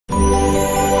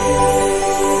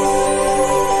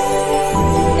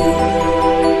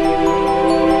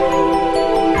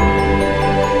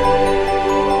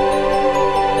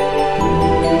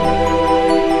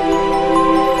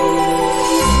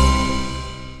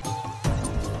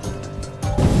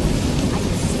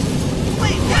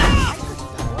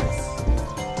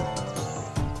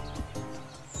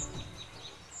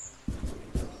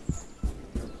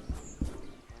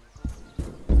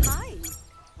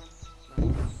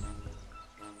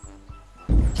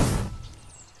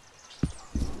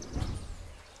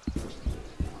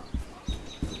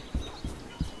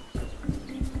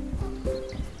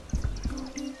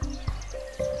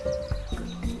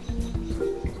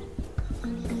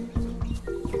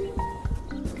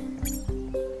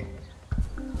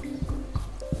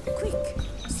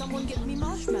someone get me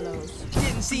marshmallows?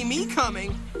 Didn't see me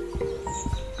coming.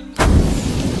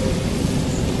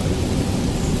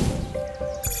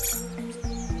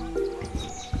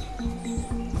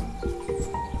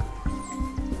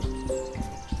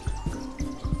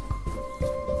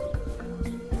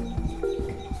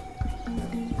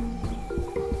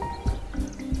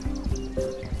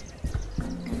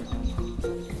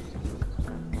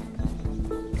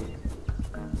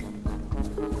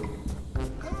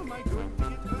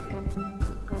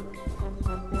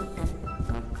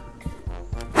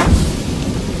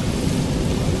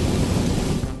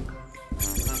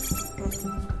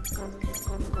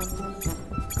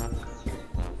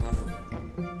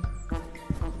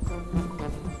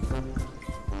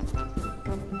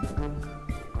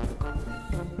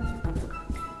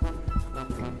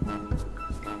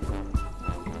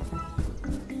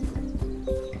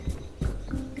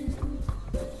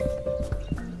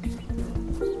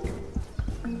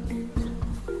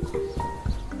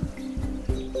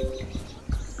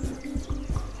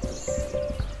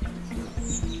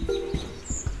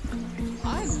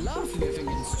 Living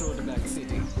in Stordaback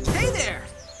City. Hey there!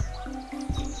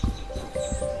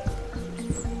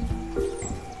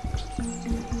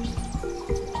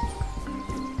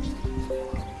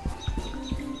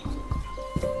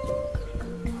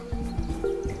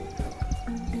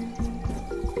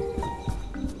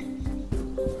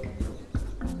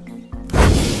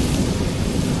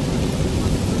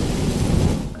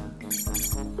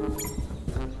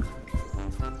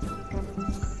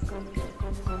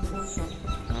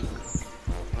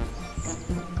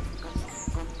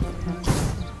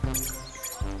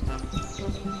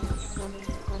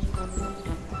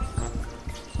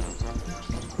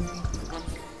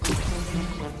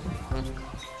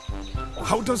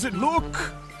 How does it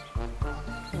look?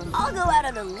 I'll go out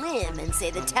on a limb and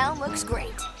say the town looks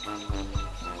great.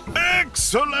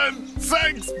 Excellent!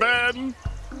 Thanks, Ben!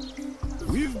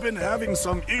 We've been having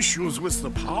some issues with the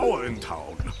power in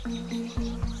town.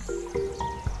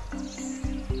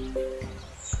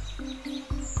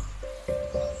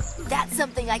 That's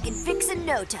something I can fix in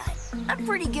no time. I'm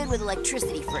pretty good with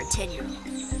electricity for a 10-year-old.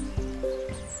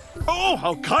 Oh,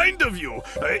 how kind of you!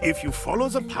 If you follow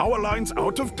the power lines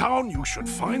out of town, you should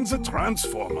find the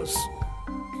transformers.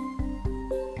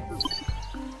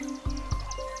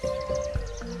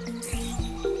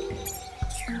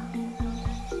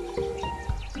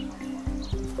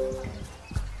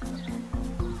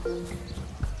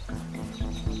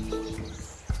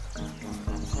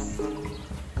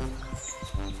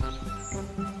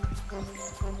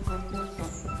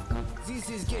 This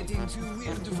is getting too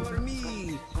weird for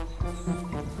me.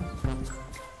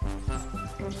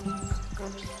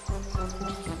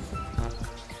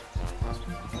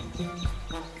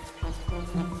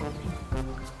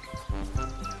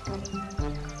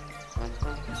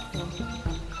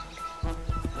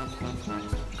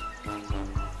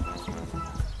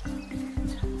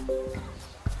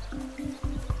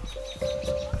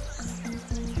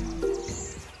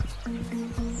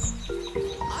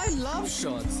 I love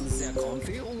shorts. They're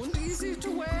comfy and easy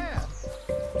to wear.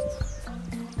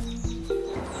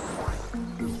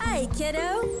 Hey,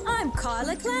 kiddo. I'm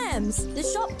Carla Clams, the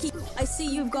shopkeeper. I see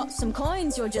you've got some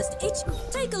coins you're just itching.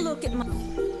 Take a look at my...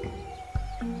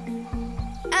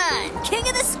 I'm King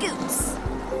of the Scoots.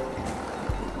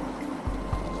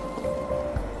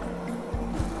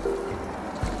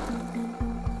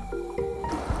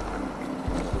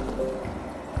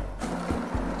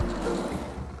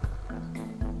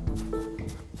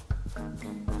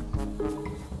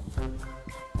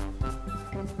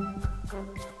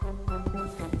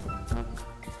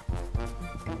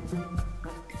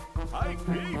 I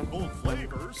crave both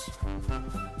flavors.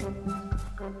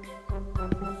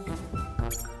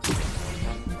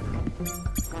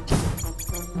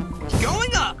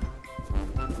 Going up!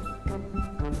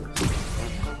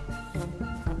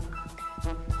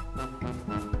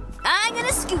 I'm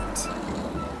gonna scoot.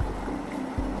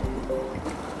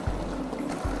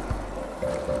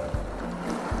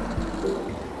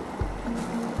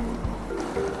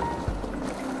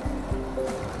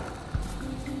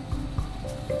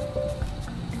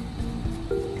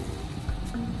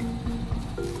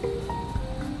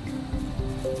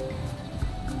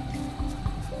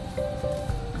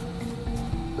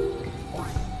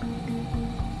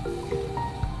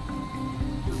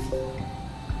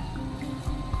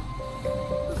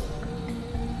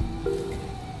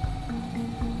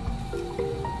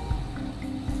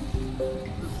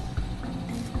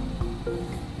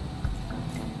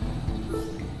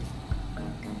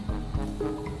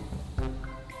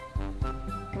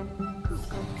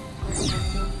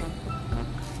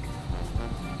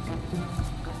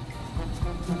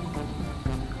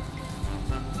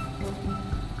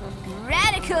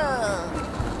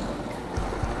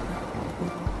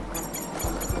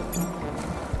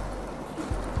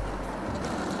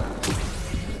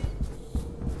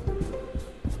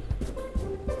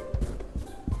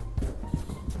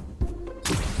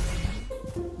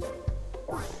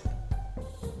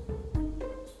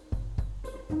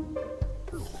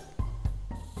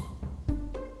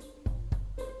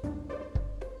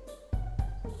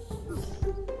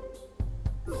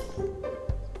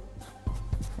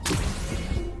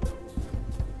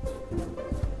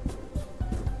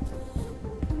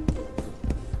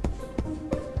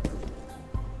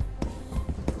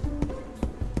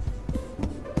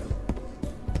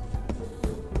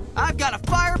 I've got a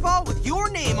fireball with your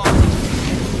name on it.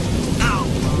 Ow!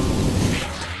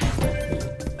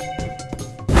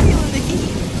 Feeling the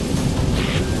heat.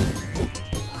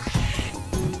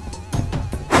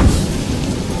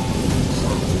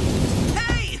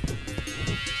 Hey!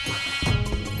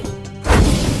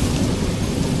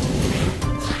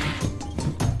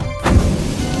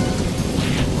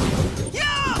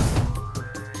 Yeah!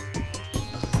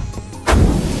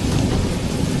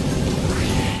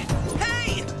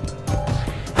 Hey!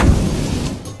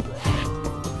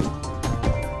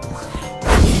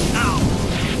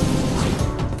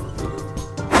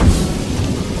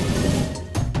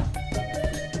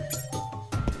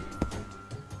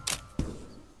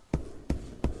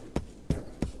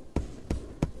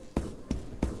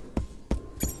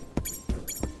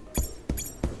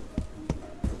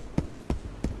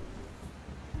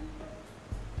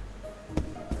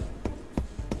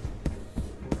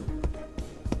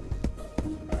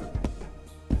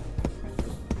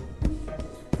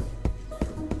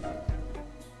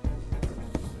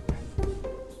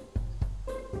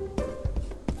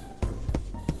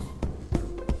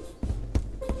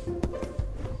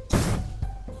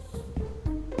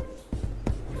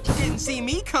 Didn't see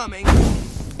me coming.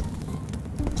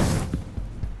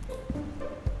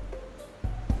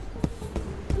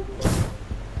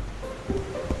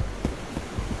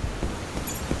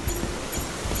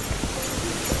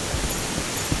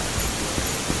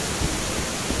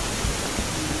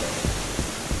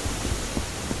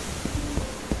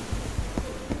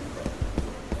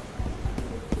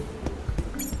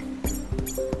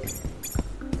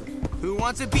 Who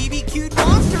wants a BBQ'd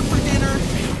monster for dinner?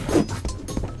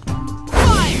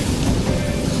 Fire!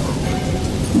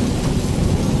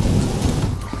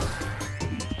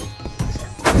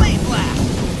 Flame blast!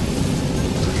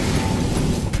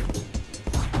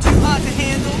 Too hot to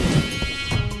handle?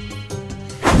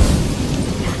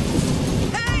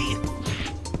 Hey!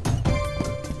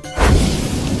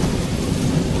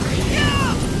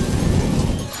 Yeah!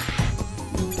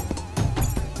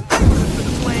 I'm good for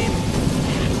the flame.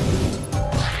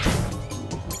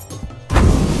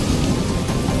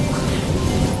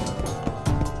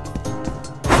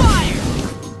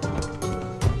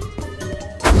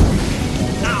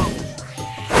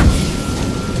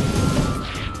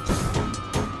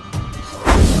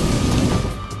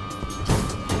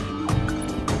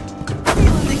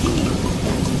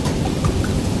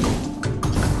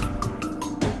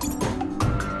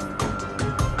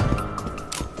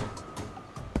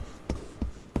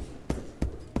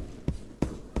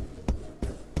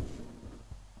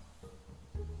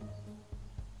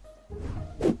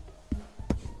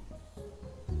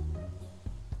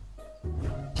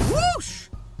 Whoosh!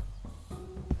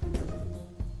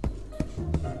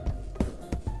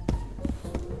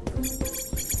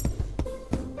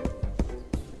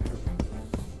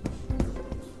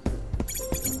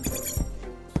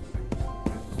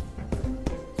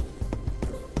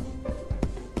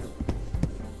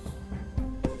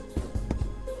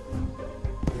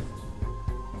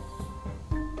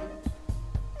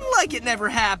 Like it never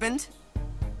happened.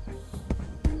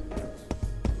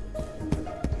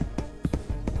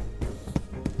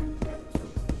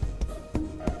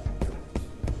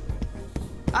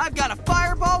 I've got a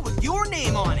fireball with your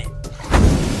name on it.